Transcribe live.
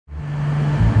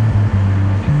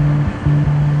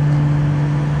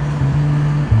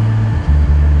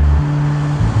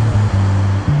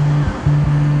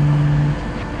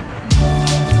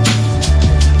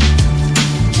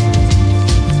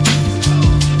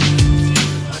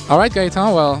All right,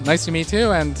 Gaetan, well, nice to meet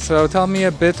you. And so tell me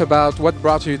a bit about what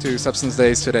brought you to Substance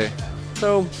Days today.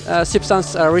 So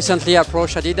Substance recently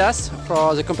approached Adidas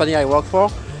for the company I work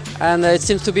for, and it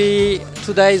seems to be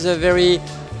today is a very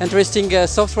interesting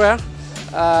software,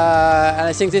 and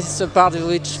I think this is a part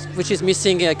which is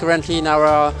missing currently in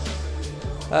our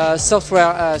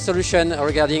software solution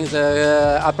regarding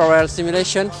the apparel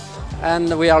simulation,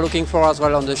 and we are looking for as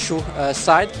well on the shoe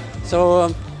side.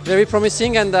 So very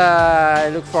promising, and I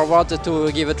look forward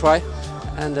to give a try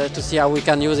and to see how we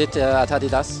can use it at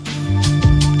Adidas.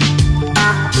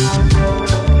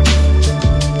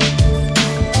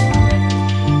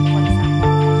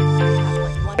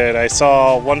 I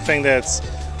saw one thing that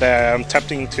I'm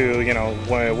tempting to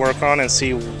work on and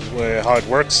see how it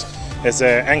works is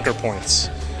anchor points.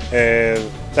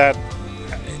 That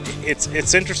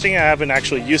it's interesting. I haven't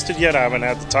actually used it yet. I haven't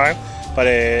had the time, but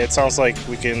it sounds like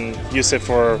we can use it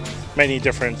for many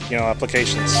different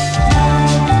applications.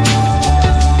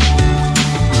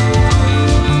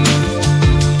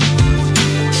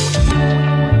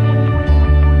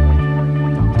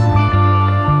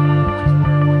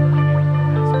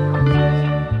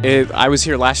 I was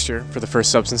here last year for the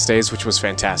first Substance Days, which was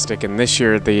fantastic, and this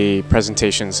year the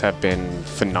presentations have been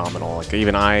phenomenal. Like,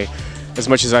 even I, as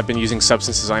much as I've been using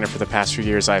Substance Designer for the past few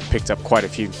years, I've picked up quite a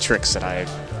few tricks that I've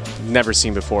never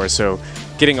seen before. So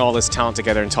getting all this talent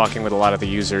together and talking with a lot of the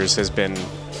users has been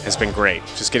great.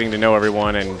 Just getting to know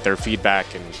everyone and their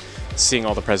feedback and seeing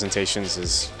all the presentations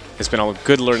has been a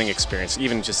good learning experience,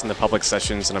 even just in the public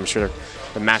sessions, and I'm sure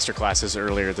the master classes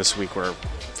earlier this week were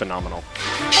phenomenal.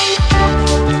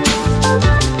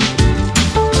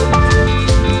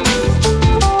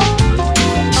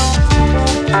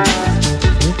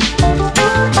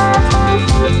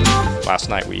 Last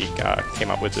night we came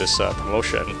up with this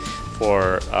promotion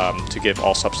to give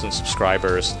all Substance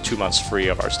subscribers 2 months free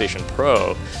of ArtStation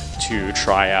Pro to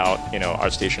try out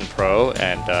ArtStation Pro,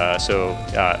 and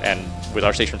and with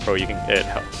ArtStation Pro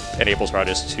it enables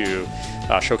artists to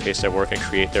showcase their work and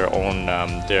create their own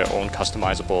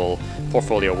customizable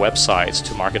portfolio websites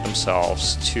to market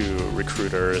themselves to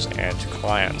recruiters and to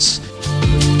clients.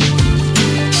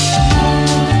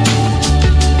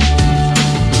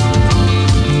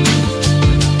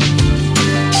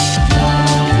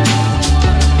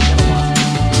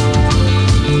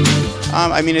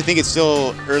 I think it's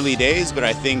still early days, but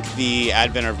I think the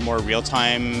advent of more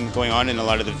real-time going on in a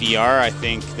lot of the VR, I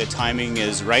think the timing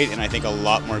is right, and I think a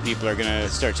lot more people are going to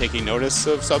start taking notice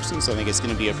of Substance. I think it's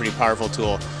going to be a pretty powerful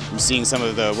tool. I'm seeing some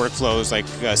of the workflows like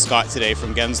Scott today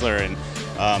from Gensler, and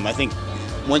I think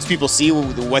once people see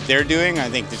what they're doing, I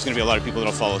think there's going to be a lot of people that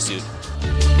will follow suit.